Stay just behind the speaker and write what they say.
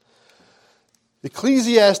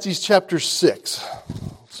Ecclesiastes chapter 6.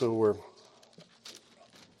 So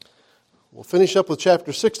we'll finish up with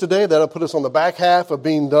chapter 6 today. That'll put us on the back half of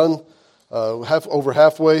being done over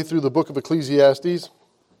halfway through the book of Ecclesiastes.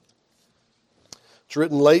 It's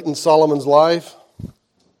written late in Solomon's life.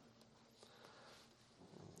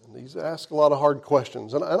 And he's asked a lot of hard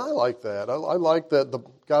questions. And I like that. I like that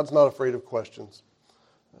God's not afraid of questions.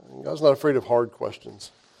 God's not afraid of hard questions.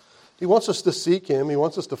 He wants us to seek Him. He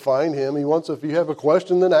wants us to find Him. He wants, if you have a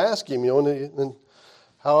question, then ask Him. And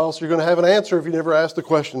how else are you going to have an answer if you never ask the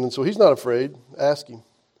question? And so He's not afraid. Ask Him.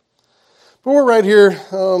 But we're right here,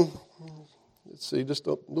 let's see, just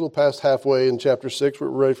a little past halfway in chapter 6. We're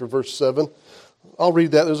ready for verse 7. I'll read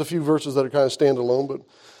that. There's a few verses that are kind of standalone. But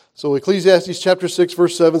so Ecclesiastes chapter 6,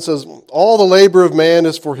 verse 7 says, "All the labor of man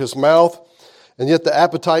is for his mouth, and yet the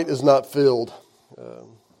appetite is not filled."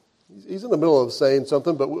 He's in the middle of saying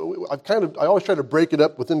something, but I always try to break it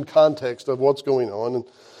up within context of what's going on.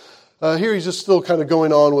 And here he's just still kind of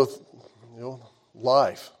going on with,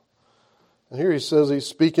 life. And here he says he's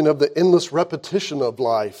speaking of the endless repetition of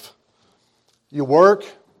life. You work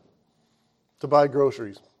to buy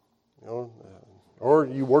groceries, or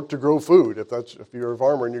you work to grow food. If you're a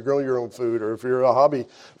farmer and you grow your own food, or if you're a hobby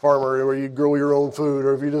farmer where you grow your own food,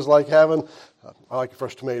 or if you just like having. I like a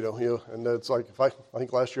fresh tomato, and it's like, I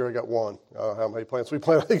think last year I got one. How many plants we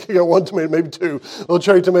plant? I think I got one tomato, maybe two. Little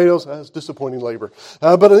cherry tomatoes, that's disappointing labor.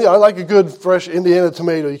 But I like a good, fresh Indiana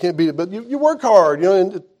tomato. You can't beat it. But you work hard,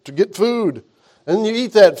 to get food. And then you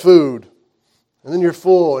eat that food. And then you're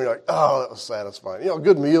full, and you're like, oh, that was satisfying. A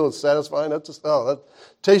good meal is satisfying. That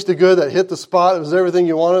tasted good. That hit the spot. It was everything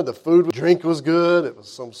you wanted. The drink was good. It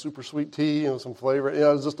was some super sweet tea, some flavor. It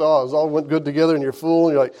all went good together, and you're full,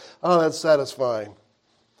 and you're like, oh, that's satisfying.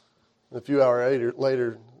 And a few hours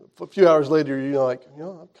later, you're like, I'm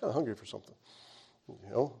kind of hungry for something.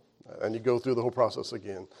 And you go through the whole process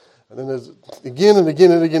again. And then there's again and again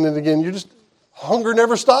and again and again. Hunger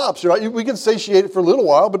never stops. Right? We can satiate it for a little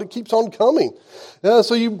while, but it keeps on coming.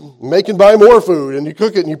 So you make and buy more food, and you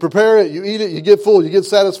cook it, and you prepare it, you eat it, you get full, you get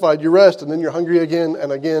satisfied, you rest, and then you're hungry again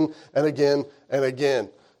and again and again and again.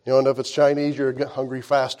 And if it's Chinese, you're hungry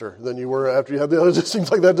faster than you were after you had the other. It just seems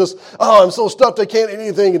like that I'm so stuffed I can't eat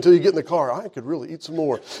anything until you get in the car. I could really eat some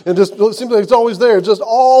more. And it seems like it's always there. Just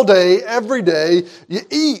all day, every day, you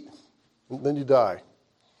eat, and then you die.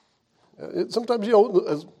 Sometimes,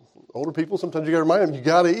 as older people, sometimes you got to remind them, you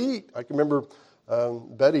got to eat. I can remember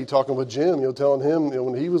Betty talking with Jim, telling him,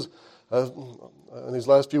 when he was in his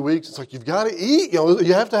last few weeks, it's like, you've got to eat.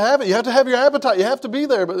 You have to have it. You have to have your appetite. You have to be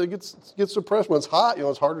there. But it gets suppressed when it's hot.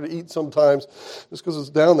 It's harder to eat sometimes just because it's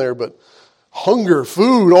down there. But hunger,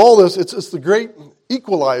 food, all this, it's the great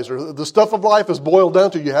equalizer. The stuff of life is boiled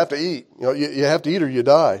down to you have to eat. You have to eat or you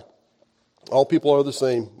die. All people are the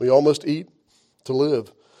same. We all must eat to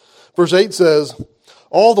live. Verse 8 says,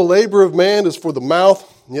 all the labor of man is for the mouth,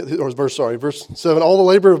 verse 7, all the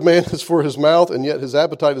labor of man is for his mouth, and yet his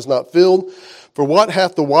appetite is not filled. For what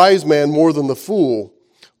hath the wise man more than the fool?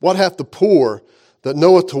 What hath the poor that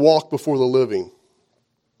knoweth to walk before the living?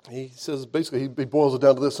 He says, basically, he boils it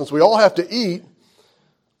down to this. Since we all have to eat,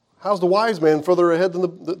 how's the wise man further ahead than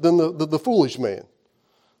the foolish man?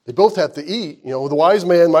 They both have to eat. The wise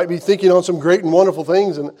man might be thinking on some great and wonderful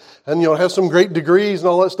things and have some great degrees and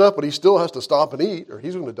all that stuff, but he still has to stop and eat or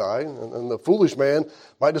he's going to die. And the foolish man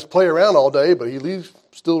might just play around all day, but he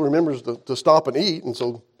still remembers to stop and eat. And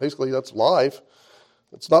so basically that's life.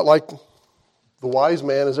 It's not like the wise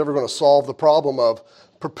man is ever going to solve the problem of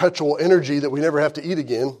perpetual energy that we never have to eat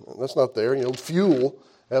again. That's not there. Fuel.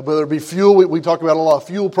 Whether it be fuel, we talk about a lot of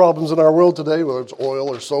fuel problems in our world today, whether it's oil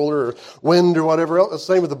or solar or wind or whatever else. It's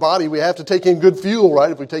the same with the body. We have to take in good fuel, right?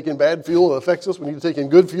 If we take in bad fuel, it affects us. We need to take in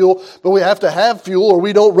good fuel. But we have to have fuel or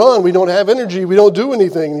we don't run. We don't have energy. We don't do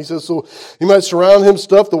anything. And he says, so he might surround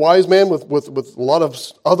himself, the wise man, with a lot of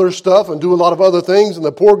other stuff and do a lot of other things. And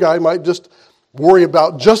the poor guy might just worry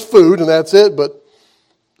about just food and that's it. But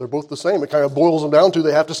they're both the same. It kind of boils them down to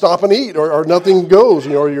they have to stop and eat or nothing goes,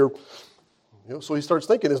 So he starts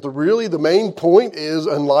thinking, really the main point is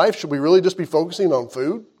in life, should we really just be focusing on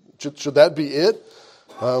food? Should that be it?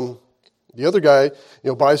 The other guy,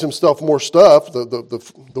 buys himself more stuff, the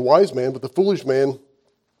wise man, but the foolish man,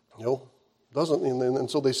 doesn't. And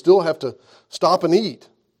so they still have to stop and eat.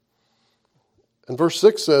 And verse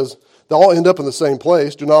 6 says, they all end up in the same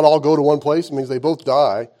place. Do not all go to one place. It means they both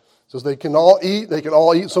die. It says they can all eat.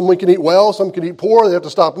 Someone can eat well. Some can eat poor. They have to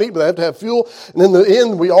stop and eat, but they have to have fuel. And in the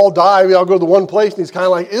end, we all die. We all go to the one place. And he's kind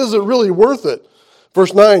of like, is it really worth it?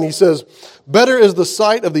 Verse 9, he says, better is the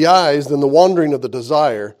sight of the eyes than the wandering of the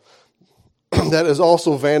desire. That is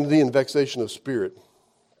also vanity and vexation of spirit.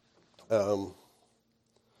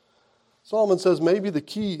 Solomon says maybe the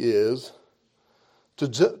key is to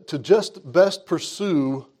just best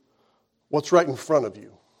pursue what's right in front of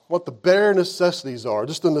you, what the bare necessities are,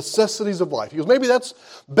 just the necessities of life. He goes, maybe that's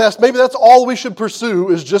best, maybe that's all we should pursue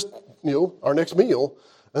is just, our next meal.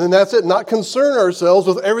 And then that's it, not concern ourselves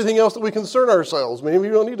with everything else that we concern ourselves. Maybe we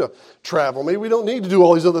don't need to travel. Maybe we don't need to do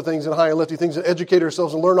all these other things and high and lofty things and educate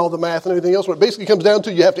ourselves and learn all the math and everything else. What it basically comes down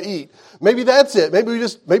to, you have to eat. Maybe that's it. Maybe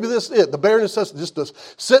this is it. The bare necessity, just to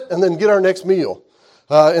sit and then get our next meal.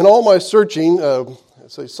 In all my searching,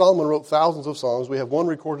 Solomon wrote thousands of songs. We have one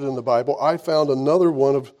recorded in the Bible. I found another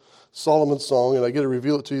one of Solomon's song, and I get to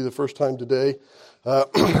reveal it to you the first time today.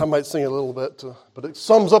 I might sing a little bit, but it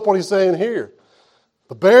sums up what he's saying here.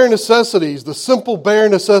 The bare necessities, the simple bare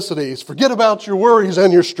necessities. Forget about your worries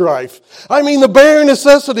and your strife. I mean the bare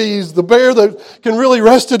necessities, the bare that can really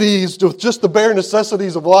rest at ease with just the bare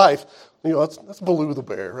necessities of life. That's Baloo the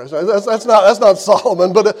bear. That's not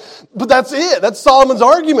Solomon, but that's it. That's Solomon's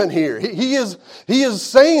argument here. He is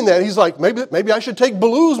saying that. He's like, maybe I should take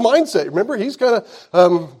Baloo's mindset. Remember, he's kind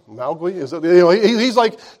of Mowgli. He's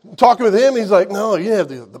like talking with him. He's like, no, you have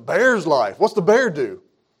the bear's life. What's the bear do?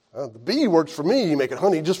 The bee works for me, making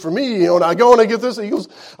honey just for me, and I go and I get this. He goes,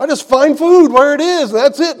 I just find food where it is, and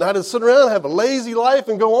that's it. And I just sit around and have a lazy life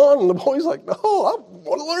and go on. And the boy's like, no, I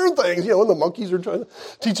want to learn things. And the monkeys are trying to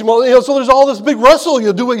teach him all. So there's all this big wrestle.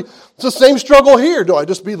 It's the same struggle here. Do I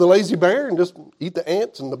just be the lazy bear and just eat the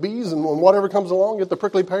ants and the bees and whatever comes along, get the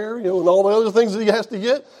prickly pear, and all the other things that he has to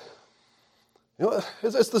get?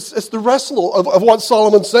 It's the wrestle of what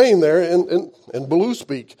Solomon's saying there in Baloo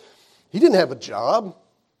speak. He didn't have a job.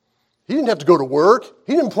 He didn't have to go to work.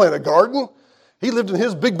 He didn't plant a garden. He lived in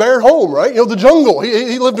his big bear home, right? The jungle.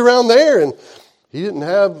 He lived around there, and he didn't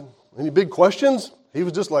have any big questions. He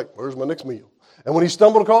was just like, where's my next meal? And when he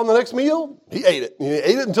stumbled across the next meal, he ate it. He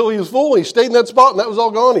ate it until he was full. He stayed in that spot, and that was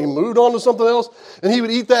all gone. He moved on to something else, and he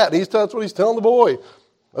would eat that. And that's what he's telling the boy.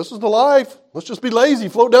 This is the life. Let's just be lazy,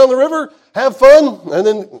 float down the river, have fun, and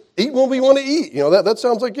then eat when we want to eat. That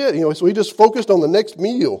sounds like it. So he just focused on the next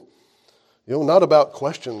meal. Not about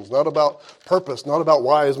questions, not about purpose, not about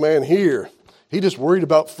why is man here. He just worried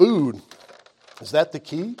about food. Is that the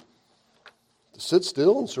key? To sit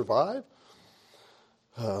still and survive?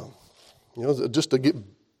 Just to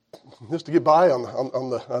get by on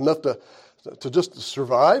the enough to just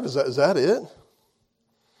survive. Is that it?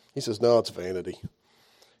 He says, no, it's vanity.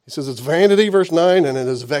 He says it's vanity, verse 9, and it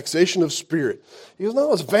is vexation of spirit. He goes,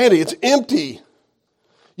 no, it's vanity. It's empty.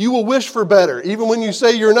 You will wish for better. Even when you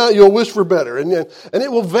say you're not, you'll wish for better. And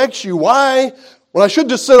it will vex you. Why? When I should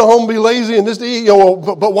just sit at home and be lazy and just eat,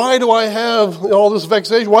 but why do I have all this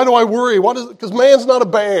vexation? Why do I worry? Because man's not a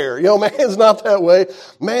bear. Man's not that way.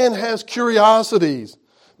 Man has curiosities.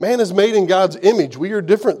 Man is made in God's image. We are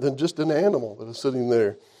different than just an animal that is sitting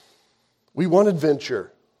there. We want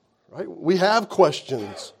adventure, right? We have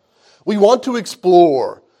questions. We want to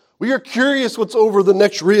explore. We are curious what's over the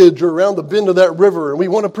next ridge or around the bend of that river, and we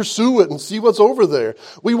want to pursue it and see what's over there.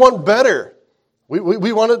 We want better. We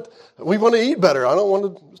want to eat better. I don't want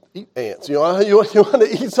to just eat ants. You want to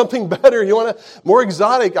eat something better. You want to more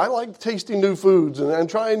exotic. I like tasting new foods and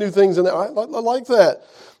trying new things, and I like that.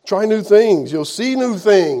 Try new things. See new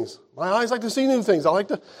things. My eyes like to see new things. I like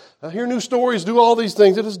to hear new stories. Do all these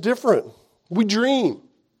things. It is different. We dream.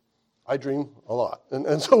 I dream a lot.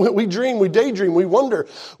 And so we dream, we daydream, we wonder.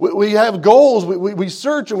 We have goals, we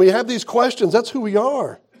search, and we have these questions. That's who we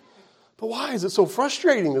are. But why is it so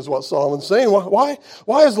frustrating is what Solomon's saying. Why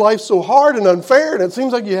is life so hard and unfair? And it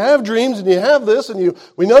seems like you have dreams and you have this and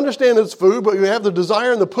we understand it's food, but you have the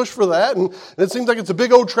desire and the push for that. And it seems like it's a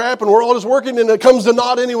big old trap and we're all just working and it comes to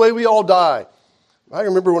naught anyway, we all die. I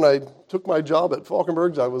remember when I took my job at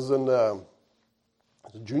Falkenberg's, I was a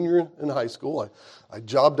junior in high school. I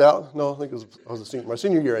jobbed out. No, I think I was a senior. My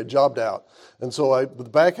senior year, I jobbed out. And so the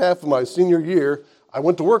back half of my senior year, I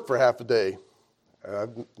went to work for half a day. And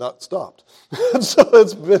I've not stopped. And so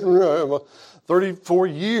it's been 34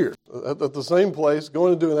 years at the same place,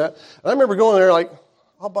 going and doing that. And I remember going there like,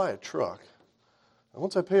 I'll buy a truck. And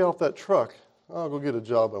once I pay off that truck, I'll go get a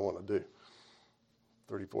job I want to do.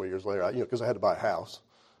 34 years later, because I had to buy a house.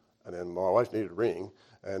 And then my wife needed a ring.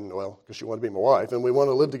 And, because she wanted to be my wife, and we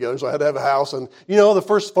wanted to live together, so I had to have a house. And, the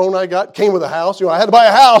first phone I got came with a house. I had to buy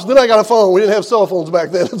a house, then I got a phone. We didn't have cell phones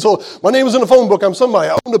back then. And so my name was in the phone book. I'm somebody.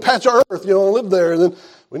 I owned a patch of earth, and lived there. And then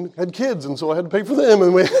we had kids, and so I had to pay for them.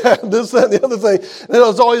 And we had this, that, and the other thing. And it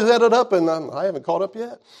was always added up, and I haven't caught up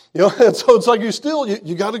yet. And so it's like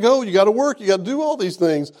you got to go, you got to work, you got to do all these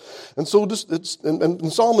things. And so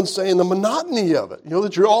and Solomon's saying the monotony of it,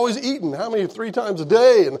 that you're always eating, 3 times a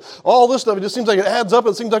day, and all this stuff. It just seems like it adds up.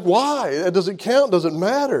 It seems like, why? Does it count? Does it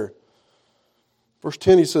matter? Verse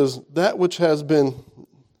 10, he says, that which has been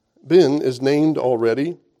is named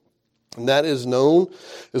already, and that is known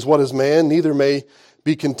is what is man, neither may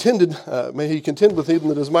he contend with him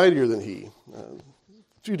that is mightier than he.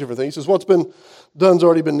 A few different things. He says, what's been done's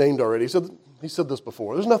already been named already. He said this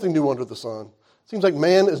before. There's nothing new under the sun. It seems like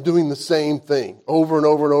man is doing the same thing over and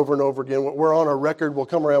over and over and over again. We're on a record. We'll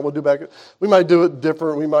come around. We'll do back. We might do it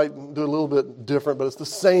different. We might do it a little bit different, but it's the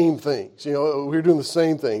same things. We're doing the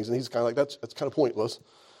same things. And he's kind of like, that's kind of pointless.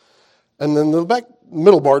 And then the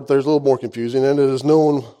middle part, there's a little more confusing, and it is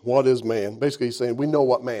known what is man. Basically, he's saying we know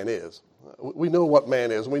what man is. We know what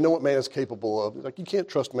man is. We know what man is capable of. Like, you can't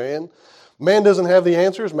trust man. Man doesn't have the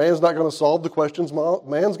answers. Man's not going to solve the questions.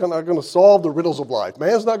 Man's not going to solve the riddles of life.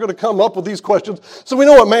 Man's not going to come up with these questions. So we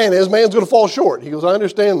know what man is. Man's going to fall short. He goes, I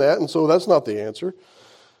understand that, and so that's not the answer.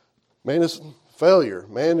 Man is failure.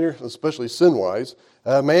 Man, especially sin-wise,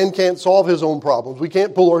 man can't solve his own problems. We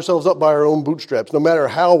can't pull ourselves up by our own bootstraps, no matter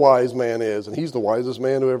how wise man is, and he's the wisest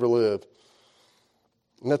man who ever lived.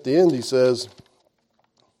 And at the end, he says,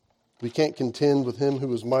 we can't contend with him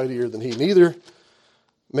who is mightier than he. Neither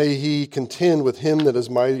may he contend with him that is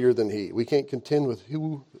mightier than he. We can't contend with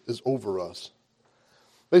who is over us.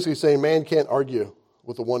 Basically saying man can't argue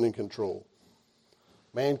with the one in control.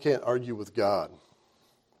 Man can't argue with God.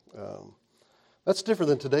 That's different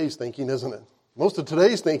than today's thinking, isn't it? Most of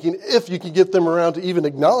today's thinking, if you can get them around to even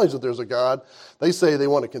acknowledge that there's a God, they say they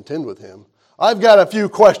want to contend with him. I've got a few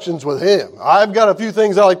questions with him. I've got a few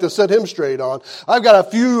things I like to set him straight on. I've got a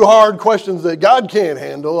few hard questions that God can't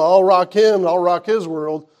handle. I'll rock him. I'll rock his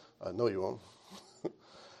world. No, you won't.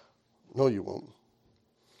 No, you won't.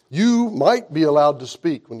 You might be allowed to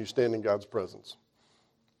speak when you stand in God's presence.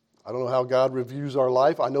 I don't know how God reviews our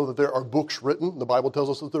life. I know that there are books written. The Bible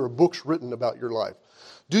tells us that there are books written about your life.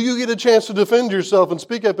 Do you get a chance to defend yourself and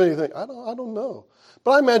speak up anything? I don't know.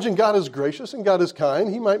 But I imagine God is gracious and God is kind.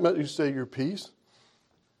 He might let you say your piece.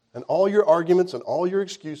 And all your arguments and all your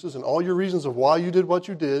excuses and all your reasons of why you did what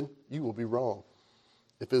you did, you will be wrong.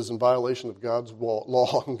 If it is in violation of God's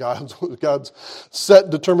law and God's set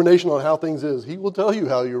determination on how things is, He will tell you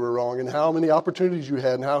how you were wrong and how many opportunities you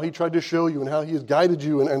had and how He tried to show you and how He has guided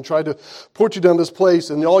you and tried to put you down this place.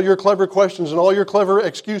 And all your clever questions and all your clever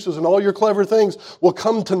excuses and all your clever things will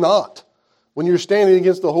come to naught when you're standing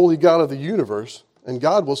against the holy God of the universe, and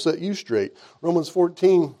God will set you straight. Romans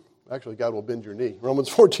 14, actually God will bend your knee. Romans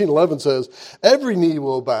 14:11 says, every knee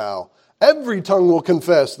will bow. Every tongue will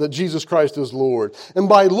confess that Jesus Christ is Lord. And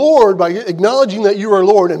by Lord, by acknowledging that you are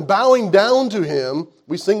Lord and bowing down to Him,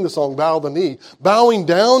 we sing the song, Bow the Knee. Bowing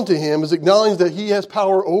down to Him is acknowledging that He has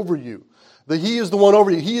power over you. That He is the one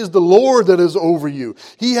over you. He is the Lord that is over you.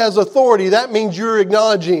 He has authority. That means you're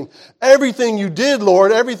acknowledging everything you did,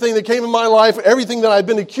 Lord, everything that came in my life, everything that I've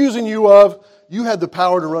been accusing you of. You had the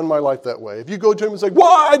power to run my life that way. If you go to Him and say,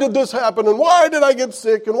 why did this happen? And why did I get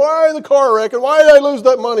sick? And why the car wreck? And why did I lose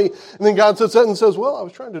that money? And then God sits there and says, well, I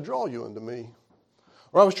was trying to draw you into me.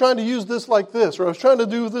 Or I was trying to use this like this. Or I was trying to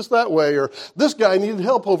do this that way. Or this guy needed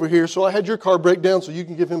help over here, so I had your car break down so you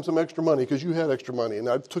can give him some extra money because you had extra money. And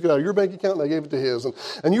I took it out of your bank account and I gave it to his.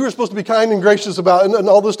 And you were supposed to be kind and gracious about it and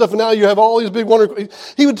all this stuff. And now you have all these big wonderful...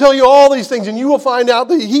 He would tell you all these things, and you will find out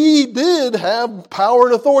that He did have power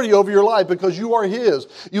and authority over your life because you are His.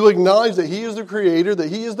 You acknowledge that He is the Creator, that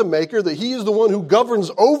He is the Maker, that He is the one who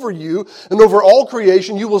governs over you and over all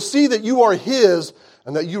creation. You will see that you are His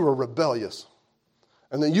and that you are rebellious.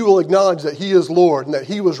 And then you will acknowledge that He is Lord and that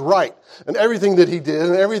He was right and everything that He did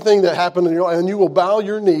and everything that happened in your life. And you will bow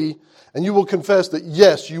your knee and you will confess that,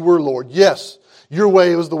 yes, you were Lord. Yes, your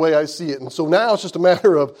way was the way I see it. And so now it's just a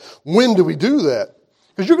matter of when do we do that?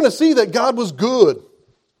 Because you're going to see that God was good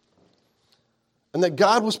and that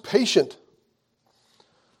God was patient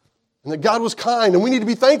and that God was kind. And we need to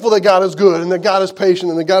be thankful that God is good and that God is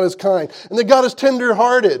patient and that God is kind and that God is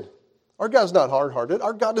tender-hearted. Our God's not hard-hearted.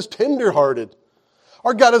 Our God is tender-hearted.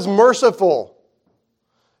 Our God is merciful.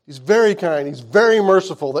 He's very kind. He's very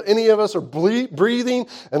merciful. That any of us are breathing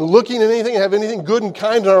and looking at anything, have anything good and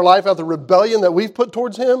kind in our life out of the rebellion that we've put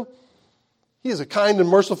towards Him. He is a kind and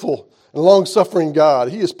merciful and long-suffering God.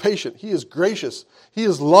 He is patient. He is gracious. He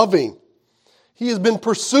is loving. He has been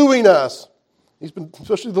pursuing us. He's been,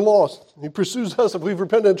 especially the lost. He pursues us. If we've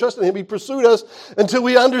repented and trusted Him, He pursued us until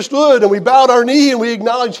we understood and we bowed our knee and we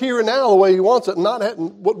acknowledge here and now the way He wants it, not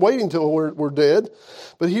waiting until we're dead.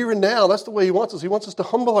 But here and now, that's the way He wants us. He wants us to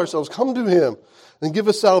humble ourselves, come to Him, and give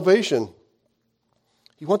us salvation.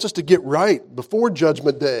 He wants us to get right before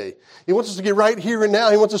Judgment Day. He wants us to get right here and now.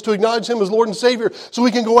 He wants us to acknowledge Him as Lord and Savior so we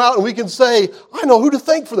can go out and we can say, I know who to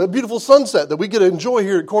thank for that beautiful sunset that we get to enjoy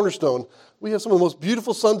here at Cornerstone We have some of the most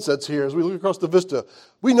beautiful sunsets here as we look across the vista.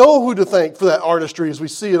 We know who to thank for that artistry as we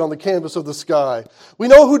see it on the canvas of the sky. We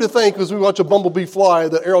know who to thank as we watch a bumblebee fly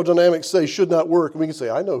that aerodynamics say should not work. And we can say,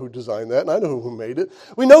 I know who designed that and I know who made it.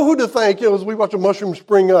 We know who to thank as we watch a mushroom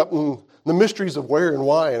spring up and the mysteries of where and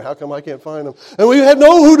why and how come I can't find them. And we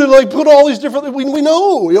know who to put all these different, we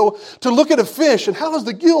know, to look at a fish and how does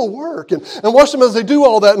the gill work and watch them as they do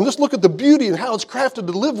all that and just look at the beauty and how it's crafted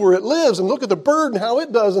to live where it lives and look at the bird and how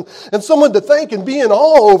it does and someone to thank and be in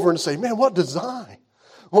awe over and say, man, what design.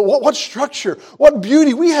 What structure, what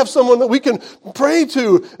beauty. We have someone that we can pray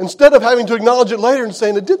to instead of having to acknowledge it later and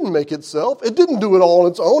saying it didn't make itself. It didn't do it all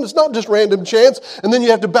on its own. It's not just random chance. And then you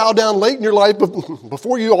have to bow down late in your life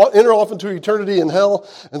before you enter off into eternity in hell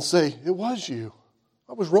and say, it was you.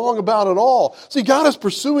 I was wrong about it all. See, God is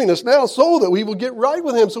pursuing us now so that we will get right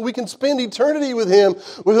with Him, so we can spend eternity with Him,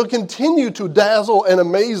 where He'll continue to dazzle and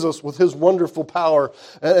amaze us with His wonderful power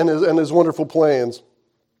and His wonderful plans.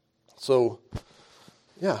 So,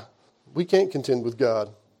 yeah, we can't contend with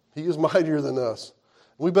God. He is mightier than us.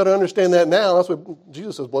 We better understand that now. That's what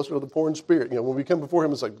Jesus says, blessed are the poor in spirit. When we come before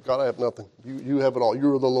Him, it's like, God, I have nothing. You have it all.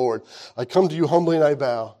 You are the Lord. I come to you humbly and I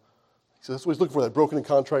bow. He says, that's what He's looking for, that broken and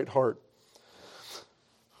contrite heart.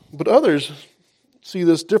 But others see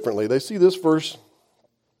this differently. They see this verse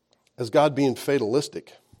as God being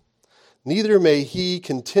fatalistic. Neither may he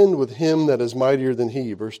contend with him that is mightier than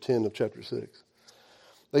he, verse 10 of chapter 6.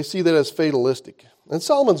 They see that as fatalistic. And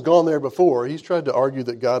Solomon's gone there before. He's tried to argue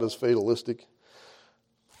that God is fatalistic.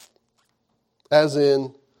 As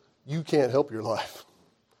in, you can't help your life.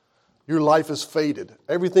 Your life is fated.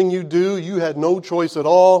 Everything you do, you had no choice at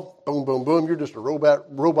all. Boom, boom, boom. You're just a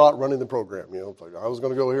robot running the program. It's like, I was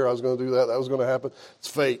going to go here. I was going to do that. That was going to happen. It's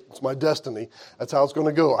fate. It's my destiny. That's how it's going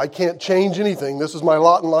to go. I can't change anything. This is my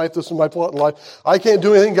lot in life. This is my plot in life. I can't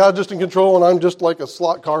do anything. God's just in control, and I'm just like a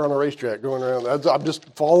slot car on a racetrack going around. I'm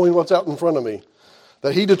just following what's out in front of me.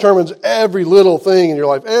 That He determines every little thing in your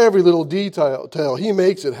life, every little detail. He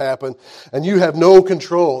makes it happen, and you have no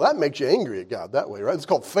control. That makes you angry at God that way, right? It's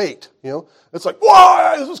called fate, It's like,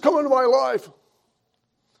 why is this coming to my life?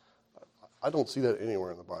 I don't see that anywhere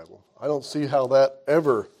in the Bible. I don't see how that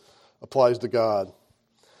ever applies to God.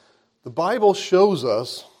 The Bible shows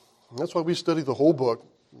us, and that's why we study the whole book,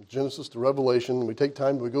 Genesis to Revelation, and we take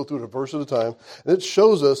time, we go through it a verse at a time, and it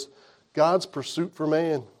shows us God's pursuit for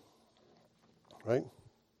man. Right?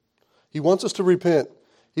 He wants us to repent.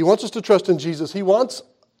 He wants us to trust in Jesus. He wants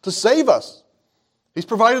to save us. He's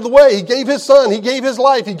provided the way. He gave His Son. He gave His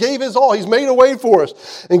life. He gave His all. He's made a way for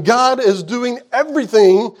us. And God is doing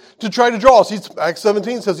everything to try to draw us. Acts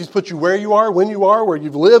 17 says He's put you where you are, when you are, where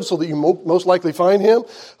you've lived, so that you most likely find Him.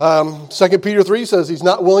 2 Peter 3 says He's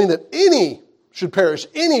not willing that any should perish,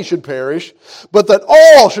 but that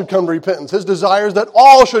all should come to repentance. His desire is that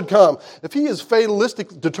all should come. If He is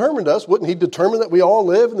fatalistic determined us, wouldn't He determine that we all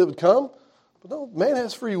live and it would come? But no, man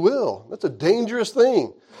has free will. That's a dangerous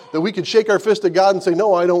thing, that we could shake our fist at God and say,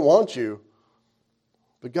 no, I don't want you.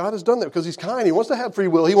 But God has done that because He's kind. He wants to have free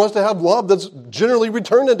will. He wants to have love that's generally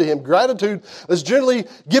returned unto Him, gratitude that's generally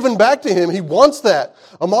given back to Him. He wants that.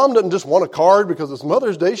 A mom doesn't just want a card because it's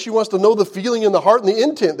Mother's Day. She wants to know the feeling in the heart and the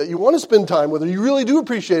intent that you want to spend time with her. You really do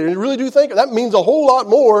appreciate it. And you really do think it. That means a whole lot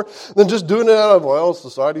more than just doing it out of, well,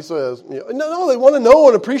 society says. No, they want to know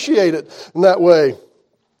and appreciate it in that way.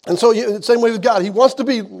 And so, the same way with God. He wants to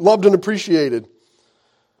be loved and appreciated.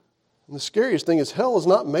 And the scariest thing is hell is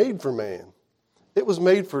not made for man. It was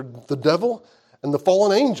made for the devil and the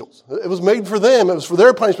fallen angels. It was made for them. It was for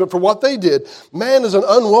their punishment, for what they did. Man is an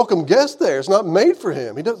unwelcome guest there. It's not made for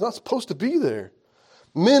him. He's not supposed to be there.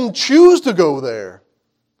 Men choose to go there.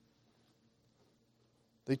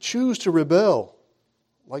 They choose to rebel,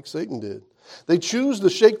 like Satan did. They choose to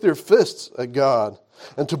shake their fists at God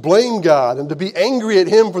and to blame God and to be angry at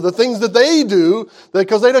Him for the things that they do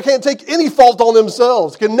because they can't take any fault on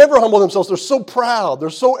themselves. They can never humble themselves. They're so proud. They're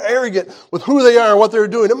so arrogant with who they are and what they're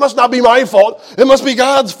doing. It must not be my fault. It must be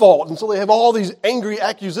God's fault. And so they have all these angry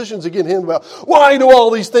accusations against Him about, why do all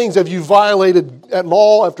these things have you violated at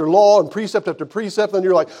law after law and precept after precept? And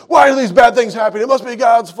you're like, why do these bad things happen? It must be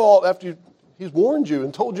God's fault. After He's warned you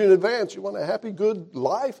and told you in advance, you want a happy, good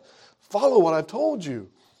life? Follow what I've told you.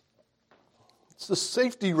 It's the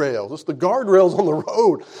safety rails. It's the guardrails on the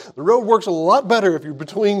road. The road works a lot better if you're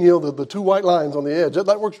between the two white lines on the edge.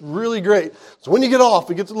 That works really great. So when you get off,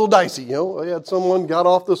 it gets a little dicey. I had someone got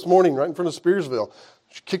off this morning right in front of Spearsville.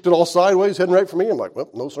 She kicked it all sideways, heading right for me. I'm like, well,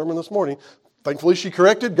 no sermon this morning. Thankfully, she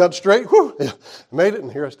corrected, got straight, made it,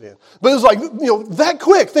 and here I stand. But it's like, that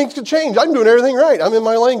quick, things could change. I'm doing everything right. I'm in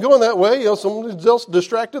my lane going that way. Someone else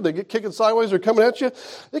distracted, they get kicking sideways, they're coming at you.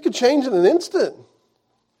 It could change in an instant.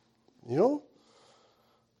 You know?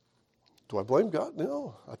 Do I blame God?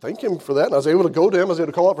 No. I thank him for that. And I was able to go to him. I was able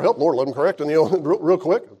to call out for help. Lord, let him correct. And, real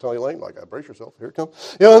quick, I'll tell you, Elaine, like, brace yourself. Here it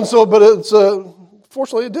comes. And so, but it's,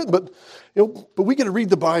 fortunately it did. But, but we get to read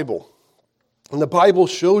the Bible. And the Bible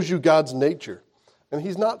shows you God's nature. And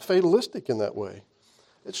he's not fatalistic in that way.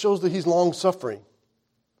 It shows that he's long-suffering.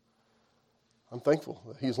 I'm thankful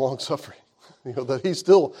that he's long-suffering. That he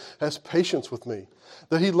still has patience with me.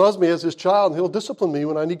 That he loves me as his child and he'll discipline me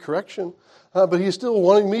when I need correction. But he's still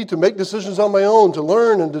wanting me to make decisions on my own, to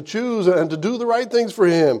learn and to choose and to do the right things for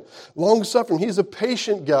him. Long-suffering. He's a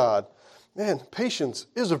patient God. Man, patience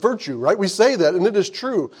is a virtue, right? We say that, and it is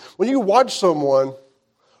true. When you watch someone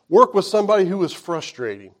work with somebody who is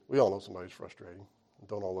frustrating, we all know somebody's frustrating.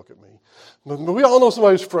 Don't all look at me. But we all know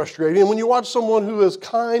somebody's frustrating. And when you watch someone who is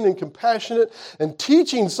kind and compassionate and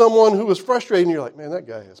teaching someone who is frustrating, you're like, man, that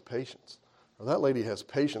guy has patience. Or that lady has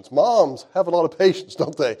patience. Moms have a lot of patience,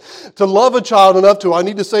 don't they? To love a child enough to, I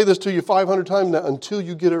need to say this to you 500 times now, until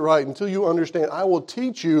you get it right, until you understand. I will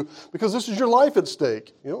teach you because this is your life at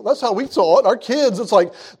stake. That's how we saw it. Our kids, it's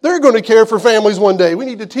like they're going to care for families one day. We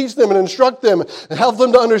need to teach them and instruct them and help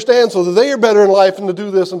them to understand so that they are better in life and to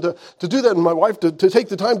do this and to do that. And my wife to take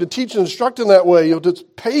the time to teach and instruct in that way. It's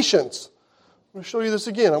patience. I'm going to show you this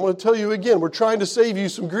again. I'm going to tell you again. We're trying to save you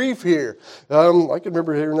some grief here. I can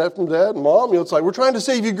remember hearing that from Dad and Mom. It's like, we're trying to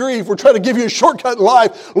save you grief. We're trying to give you a shortcut in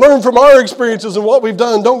life. Learn from our experiences and what we've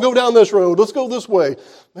done. Don't go down this road. Let's go this way.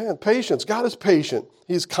 Man, patience. God is patient.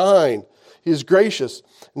 He's kind. He is gracious.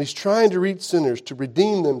 And he's trying to reach sinners, to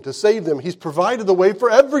redeem them, to save them. He's provided the way for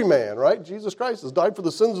every man, right? Jesus Christ has died for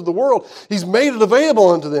the sins of the world. He's made it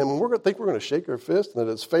available unto them. And we're going to shake our fist and that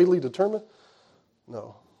it's fatally determined?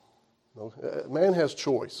 No. No, man has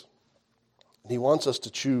choice. He wants us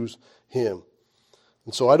to choose him.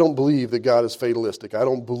 And so I don't believe that God is fatalistic. I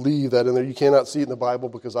don't believe that in there. You cannot see it in the Bible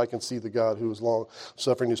because I can see the God who is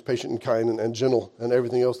long-suffering, is patient and kind and gentle and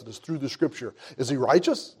everything else that is through the Scripture. Is he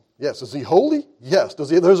righteous? Yes. Is he holy? Yes.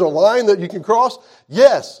 There's a line that you can cross?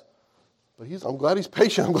 Yes. But I'm glad he's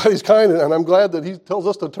patient. I'm glad he's kind. And I'm glad that he tells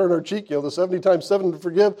us to turn our cheek. The 70 times 7 to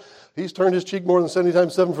forgive. He's turned his cheek more than 70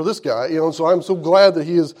 times 7 for this guy. And so I'm so glad that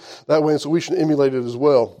he is that way. And so we should emulate it as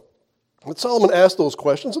well. But Solomon asked those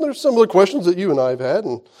questions. And there's similar questions that you and I have had.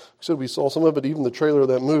 And like I said, we saw some of it, even the trailer of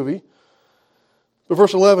that movie. But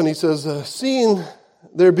verse 11, he says, seeing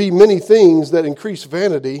there be many things that increase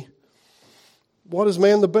vanity, what is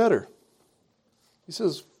man the better? He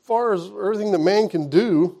says, as far as everything that man can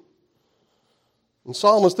do, and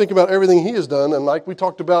Solomon's thinking about everything he has done, and like we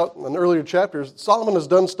talked about in earlier chapters, Solomon has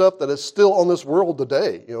done stuff that is still on this world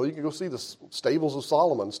today. You can go see the stables of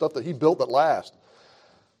Solomon, stuff that he built that last.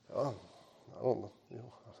 I don't know.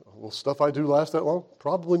 Will stuff I do last that long?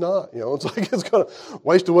 Probably not. It's like it's going to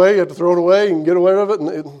waste away. You have to throw it away and get away of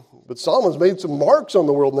it. But Solomon's made some marks on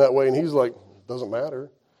the world in that way, and he's like, it doesn't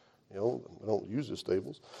matter. I don't use his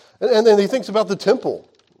stables. And then he thinks about the temple.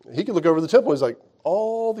 He could look over the temple. He's like,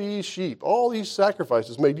 all these sheep, all these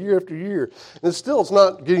sacrifices made year after year. And it's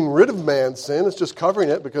not getting rid of man's sin. It's just covering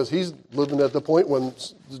it because he's living at the point when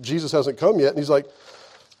Jesus hasn't come yet. And he's like,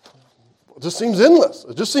 it just seems endless.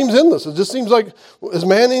 It just seems endless. It just seems like, is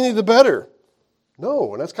man any the better?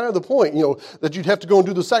 No, and that's kind of the point, that you'd have to go and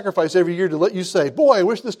do the sacrifice every year to let you say, boy, I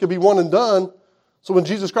wish this could be one and done. So when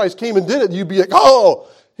Jesus Christ came and did it, you'd be like, oh,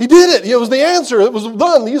 he did it. It was the answer. It was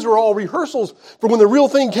done. These were all rehearsals for when the real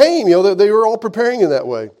thing came. They were all preparing in that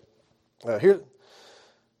way.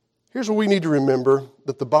 Here's what we need to remember,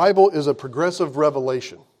 that the Bible is a progressive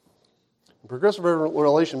revelation. Progressive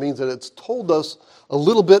revelation means that it's told us a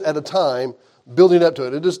little bit at a time, building up to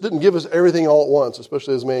it. It just didn't give us everything all at once,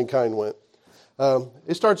 especially as mankind went.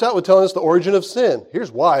 It starts out with telling us the origin of sin.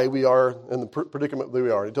 Here's why we are in the predicament that we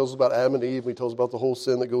are. He tells us about Adam and Eve. He tells us about the whole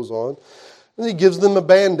sin that goes on. And he gives them a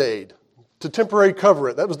Band-Aid to temporarily cover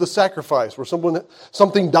it. That was the sacrifice where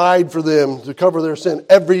something died for them to cover their sin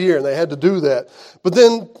every year, and they had to do that. But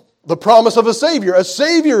then the promise of a Savior. A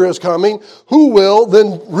Savior is coming who will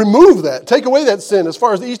then remove that, take away that sin as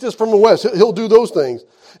far as the east is from the west. He'll do those things.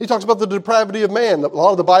 He talks about the depravity of man. A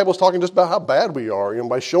lot of the Bible is talking just about how bad we are,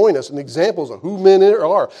 by showing us examples of who men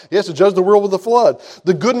are. He has to judge the world with the flood.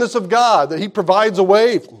 The goodness of God, that he provides a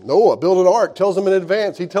way. Noah built an ark, tells them in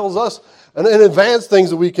advance. He tells us in advance things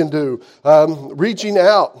that we can do. Reaching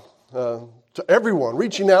out to everyone,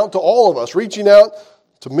 reaching out to all of us, reaching out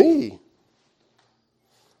to me.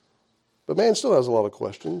 But man still has a lot of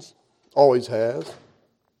questions, always has.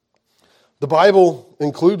 The Bible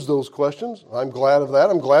includes those questions. I'm glad of that.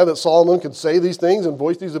 I'm glad that Solomon could say these things and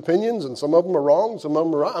voice these opinions, and some of them are wrong, some of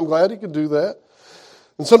them are right. I'm glad he could do that.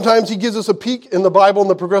 And sometimes he gives us a peek in the Bible, in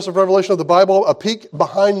the progressive revelation of the Bible, a peek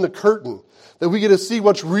behind the curtain, that we get to see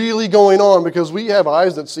what's really going on, because we have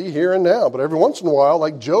eyes that see here and now. But every once in a while,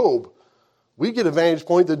 like Job, we get a vantage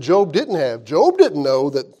point that Job didn't have. Job didn't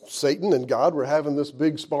know that Satan and God were having this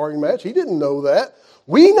big sparring match. He didn't know that.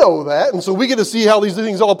 We know that, and so we get to see how these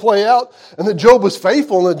things all play out, and that Job was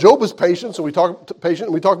faithful, and that Job was patient. So we talk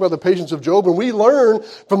about the patience of Job, and we learn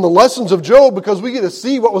from the lessons of Job because we get to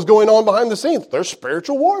see what was going on behind the scenes. There's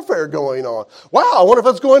spiritual warfare going on. Wow, I wonder if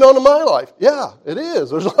that's going on in my life. Yeah, it is.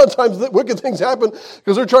 There's a lot of times that wicked things happen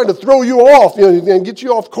because they're trying to throw you off, and get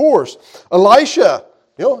you off course. Elisha,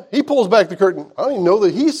 he pulls back the curtain. I don't even know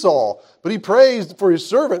that he saw, but he prays for his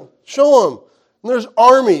servant. Show him. And there's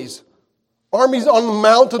armies on the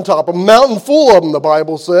mountaintop, a mountain full of them, the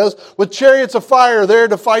Bible says, with chariots of fire there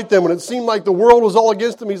to fight them. And it seemed like the world was all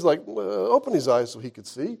against him. He's like, open his eyes so he could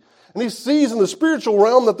see. And he sees in the spiritual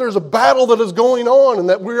realm that there's a battle that is going on, and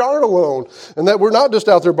that we aren't alone, and that we're not just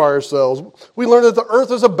out there by ourselves. We learn that the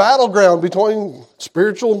earth is a battleground between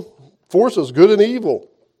spiritual forces, good and evil.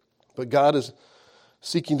 But God is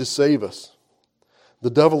seeking to save us. The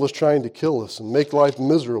devil is trying to kill us and make life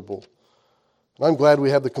miserable. And I'm glad we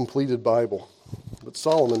have the completed Bible, but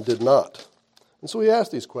Solomon did not. And so he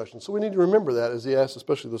asked these questions. So we need to remember that as he asked,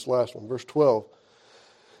 especially this last one, verse 12.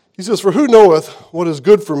 He says, "For who knoweth what is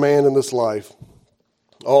good for man in this life?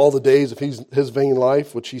 All the days of his vain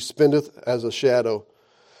life, which he spendeth as a shadow.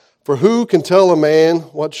 For who can tell a man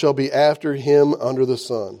what shall be after him under the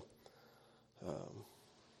sun?"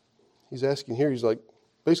 He's asking here, he's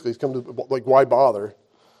come to, why bother?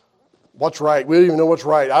 What's right? We don't even know what's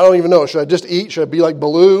right. I don't even know. Should I just eat? Should I be like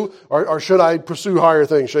Baloo? Or should I pursue higher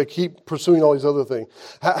things? Should I keep pursuing all these other things?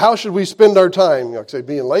 How should we spend our time?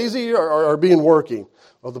 Being lazy or being working?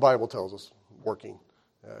 Well, the Bible tells us working.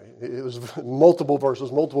 It was multiple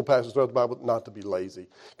verses, multiple passages throughout the Bible, not to be lazy.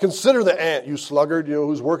 Consider the ant, you sluggard,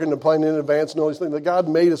 who's working and planning in advance and all these things. That God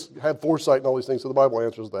made us have foresight and all these things, so the Bible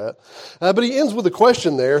answers that. But he ends with a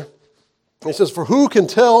question there. He says, "For who can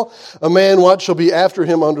tell a man what shall be after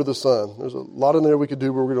him under the sun?" There's a lot in there we could do,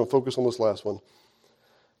 but we're going to focus on this last one.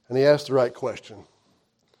 And he asked the right question.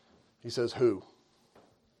 He says, who?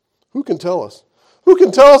 Who can tell us? Who can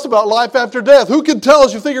tell us about life after death? Who can tell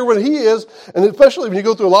us? You figure when he is, and especially when you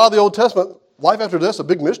go through a lot of the Old Testament, life after death is a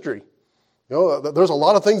big mystery. There's a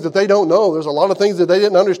lot of things that they don't know. There's a lot of things that they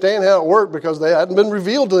didn't understand how it worked because they hadn't been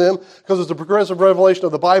revealed to them because it's the progressive revelation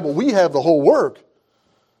of the Bible. We have the whole work.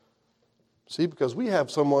 See, because we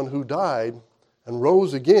have someone who died and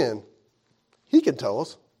rose again. He can tell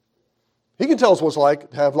us. He can tell us what it's like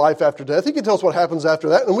to have life after death. He can tell us what happens after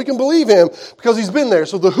that, and we can believe him because he's been there.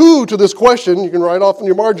 So the who to this question, you can write off in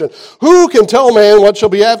your margin. Who can tell man what shall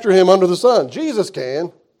be after him under the sun? Jesus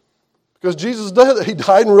can. Because Jesus did. He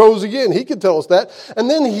died and rose again. He can tell us that. And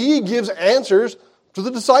then he gives answers to the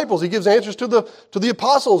disciples. He gives answers to the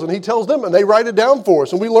apostles, and he tells them, and they write it down for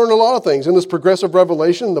us. And we learn a lot of things in this progressive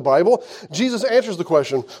revelation in the Bible. Jesus answers the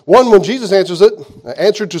question. One, when Jesus answers it,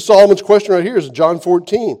 answer to Solomon's question right here is John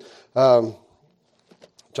 14. John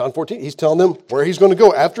 14, he's telling them where he's going to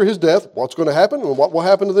go after his death, what's going to happen, and what will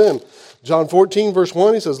happen to them. John 14, verse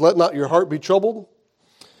 1, he says, "Let not your heart be troubled.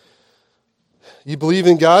 You believe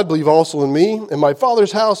in God, believe also in me. In my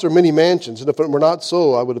Father's house are many mansions, and if it were not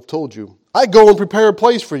so, I would have told you. I go and prepare a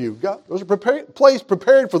place for you." God, there's a place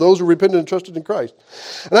prepared for those who repented and trusted in Christ.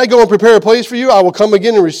 "And I go and prepare a place for you. I will come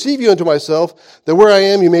again and receive you unto myself, that where I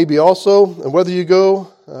am you may be also. And whether you go,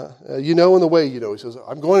 you know, and the way you know." He says,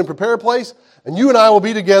 I'm going to prepare a place, and you and I will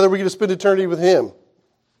be together. We're going to spend eternity with him.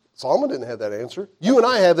 Solomon didn't have that answer. You and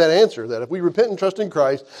I have that answer, that if we repent and trust in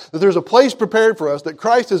Christ, that there's a place prepared for us that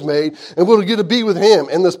Christ has made, and we'll get to be with him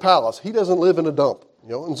in this palace. He doesn't live in a dump.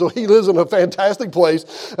 And so he lives in a fantastic place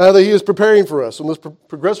that he is preparing for us. In this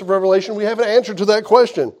progressive revelation, we have an answer to that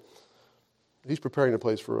question. He's preparing a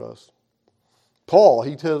place for us. Paul,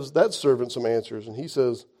 he tells that servant some answers, and he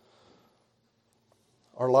says,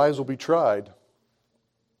 our lives will be tried.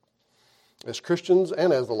 As Christians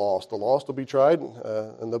and as the lost. The lost will be tried,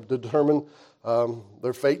 and they'll determine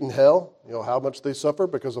their fate in hell, how much they suffer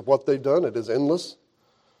because of what they've done. It is endless.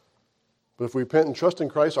 But if we repent and trust in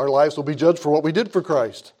Christ, our lives will be judged for what we did for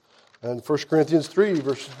Christ. And 1 Corinthians 3,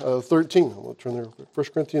 verse 13. I'll turn there. 1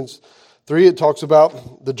 Corinthians 3, it talks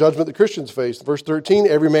about the judgment that Christians face. Verse 13,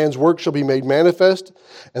 "Every man's work shall be made manifest,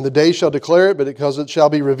 and the day shall declare it, but because it shall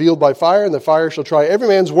be revealed by fire, and the fire shall try every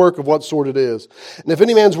man's work of what sort it is. And if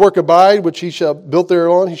any man's work abide, which he shall build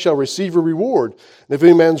thereon, he shall receive a reward. And if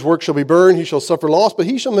any man's work shall be burned, he shall suffer loss, but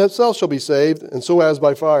he himself shall be saved, and so as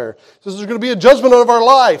by fire." He says there's going to be a judgment of our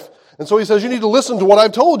life. And so he says, you need to listen to what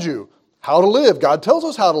I've told you. how to live. God tells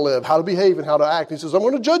us how to live, how to behave, and how to act. He says, I'm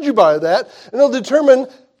going to judge you by that, and it'll determine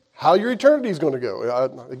how your eternity is going to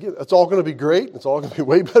go. Again, it's all going to be great. It's all going to be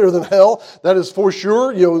way better than hell. That is for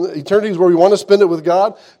sure. Eternity is where we want to spend it with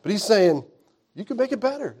God. But he's saying, you can make it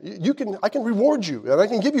better. I can reward you, and I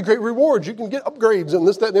can give you great rewards. You can get upgrades and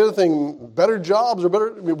this, that, and the other thing, better jobs or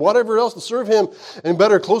better, whatever else to serve him and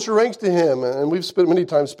better, closer ranks to him. And we've spent many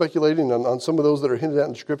times speculating on some of those that are hinted at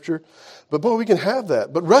in Scripture. But boy, we can have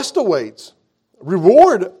that. But rest awaits.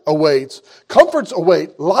 Reward awaits. Comforts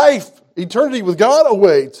await. Life, eternity with God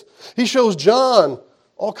awaits. He shows John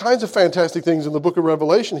all kinds of fantastic things in the book of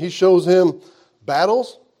Revelation. He shows him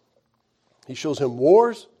battles. He shows him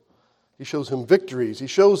wars. He shows him victories. He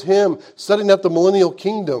shows him setting up the millennial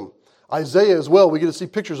kingdom. Isaiah as well, we get to see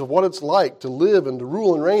pictures of what it's like to live and to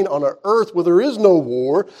rule and reign on an earth where there is no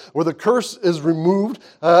war, where the curse is removed,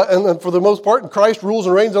 and for the most part, Christ rules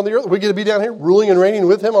and reigns on the earth. We get to be down here ruling and reigning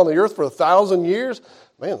with him on the earth for 1,000 years.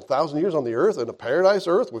 Man, 1,000 years on the earth, in a paradise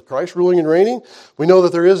earth with Christ ruling and reigning. We know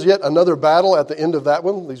that there is yet another battle at the end of that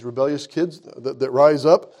one, these rebellious kids that rise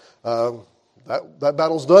up. That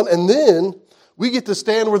battle's done. And then we get to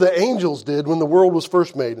stand where the angels did when the world was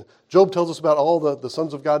first made. Job tells us about all the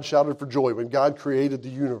sons of God shouted for joy when God created the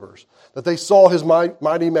universe, that they saw his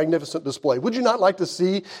mighty, magnificent display. Would you not like to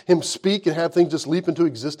see him speak and have things just leap into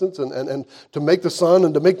existence and to make the sun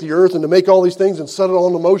and to make the earth and to make all these things and set it all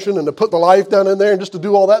into motion and to put the life down in there and just to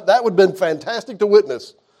do all that? That would have been fantastic to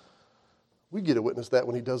witness. We get to witness that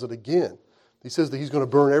when he does it again. He says that he's going to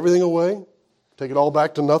burn everything away, take it all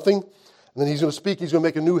back to nothing. And then he's going to speak, he's going to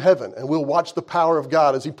make a new heaven. And we'll watch the power of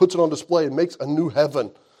God as he puts it on display and makes a new heaven.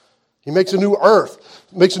 He makes a new earth.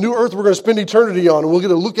 Makes a new earth we're going to spend eternity on. And we'll get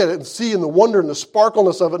to look at it and see in the wonder and the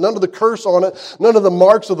sparkleness of it. None of the curse on it. None of the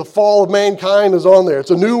marks of the fall of mankind is on there. It's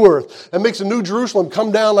a new earth. It makes a new Jerusalem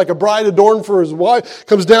come down like a bride adorned for his wife.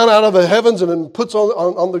 Comes down out of the heavens and then puts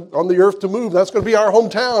on the earth to move. That's going to be our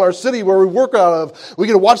hometown, our city where we work out of. We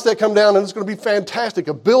get to watch that come down and it's going to be fantastic.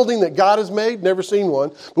 A building that God has made. Never seen one.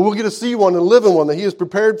 But we'll get to see one and live in one that he has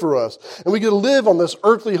prepared for us. And we get to live on this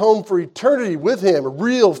earthly home for eternity with him. A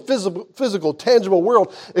real physical, tangible world.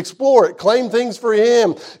 Explore it. Claim things for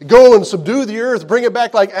him. Go and subdue the earth. Bring it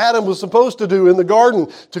back like Adam was supposed to do in the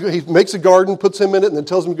garden. He makes a garden, puts him in it, and then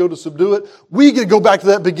tells him to go to subdue it. We get to go back to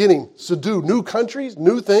that beginning. Subdue new countries,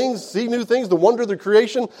 new things, see new things, the wonder of the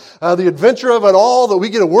creation, the adventure of it all, that we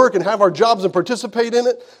get to work and have our jobs and participate in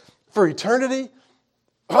it for eternity.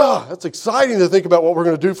 That's exciting to think about what we're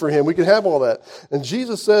going to do for him. We can have all that. And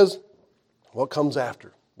Jesus says, what comes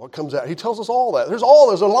after? What comes out? He tells us all that. There's a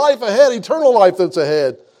life ahead, eternal life that's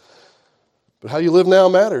ahead. But how you live now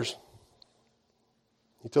matters.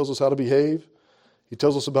 He tells us how to behave. He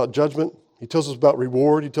tells us about judgment. He tells us about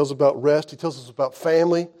reward. He tells us about rest. He tells us about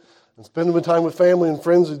family and spending time with family and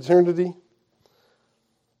friends in eternity.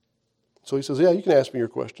 So he says, yeah, you can ask me your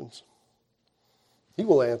questions. He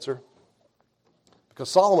will answer. Because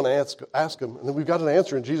Solomon asked him, and then we've got an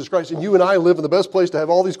answer in Jesus Christ. And you and I live in the best place to have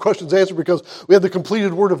all these questions answered because we have the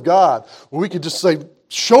completed Word of God. Where we could just say,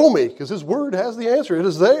 show me, because His Word has the answer. It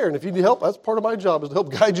is there. And if you need help, that's part of my job, is to help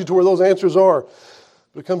guide you to where those answers are.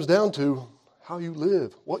 But it comes down to how you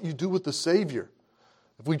live, what you do with the Savior.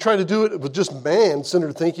 If we try to do it with just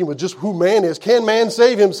man-centered thinking, with just who man is, can man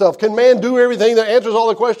save himself? Can man do everything that answers all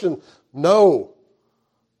the questions? No.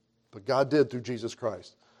 But God did through Jesus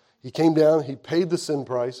Christ. He came down, He paid the sin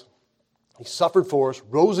price, He suffered for us,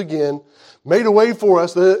 rose again, made a way for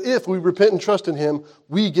us that if we repent and trust in Him,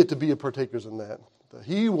 we get to be partakers in that. That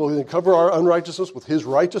He will then cover our unrighteousness with His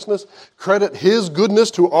righteousness, credit His goodness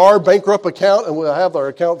to our bankrupt account, and we'll have our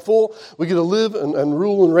account full. We get to live and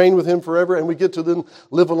rule and reign with Him forever, and we get to then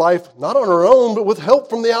live a life not on our own, but with help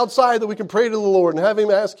from the outside, that we can pray to the Lord and have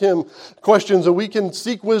Him ask Him questions, and we can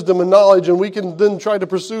seek wisdom and knowledge, and we can then try to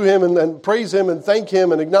pursue Him and praise Him and thank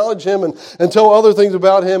Him and acknowledge Him and tell other things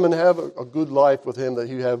about Him and have a good life with Him, that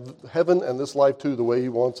He have heaven and this life too the way He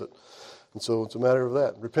wants it. And so it's a matter of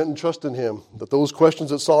that. Repent and trust in Him. That those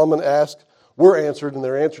questions that Solomon asked were answered, and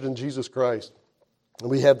they're answered in Jesus Christ. And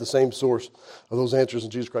we have the same source of those answers in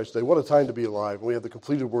Jesus Christ today. What a time to be alive. And we have the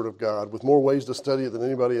completed Word of God with more ways to study it than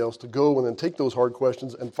anybody else, to go and then take those hard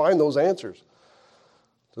questions and find those answers.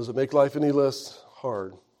 Does it make life any less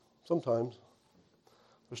hard? Sometimes.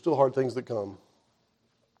 There's still hard things that come.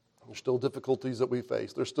 There's still difficulties that we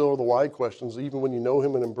face. There's still the why questions, even when you know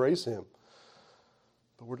Him and embrace Him.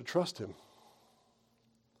 But we're to trust Him.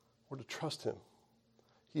 We're to trust Him.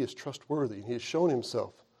 He is trustworthy. He has shown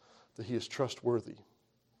Himself that He is trustworthy.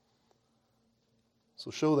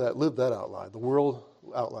 So show that, live that out loud. The world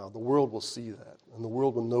will see that, and the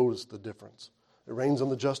world will notice the difference. It rains on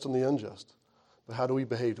the just and the unjust. But how do we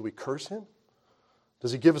behave? Do we curse him?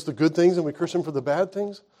 Does he give us the good things and we curse him for the bad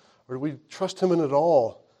things? Or do we trust him in it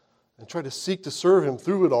all and try to seek to serve him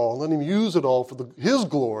through it all and let him use it all for his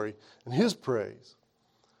glory and his praise?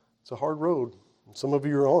 It's a hard road. And some of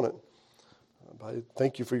you are on it. I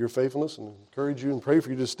thank you for your faithfulness and encourage you and pray for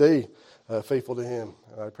you to stay faithful to him.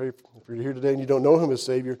 And I pray if you're here today and you don't know him as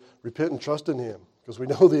Savior, repent and trust in him. Because we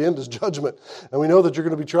know the end is judgment. And we know that you're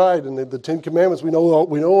going to be tried. And the Ten Commandments, we know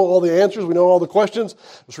all the answers. We know all the questions.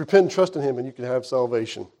 Just repent and trust in him and you can have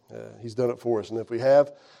salvation. He's done it for us. And if we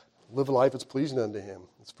have, live a life that's pleasing unto him.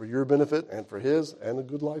 It's for your benefit and for his and a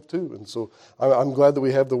good life too. And so I'm glad that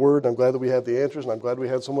we have the word. I'm glad that we have the answers. And I'm glad we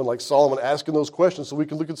had someone like Solomon asking those questions so we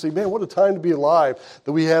can look and say, man, what a time to be alive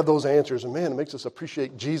that we have those answers. And man, it makes us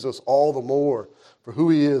appreciate Jesus all the more for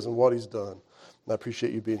who he is and what he's done. And I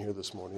appreciate you being here this morning.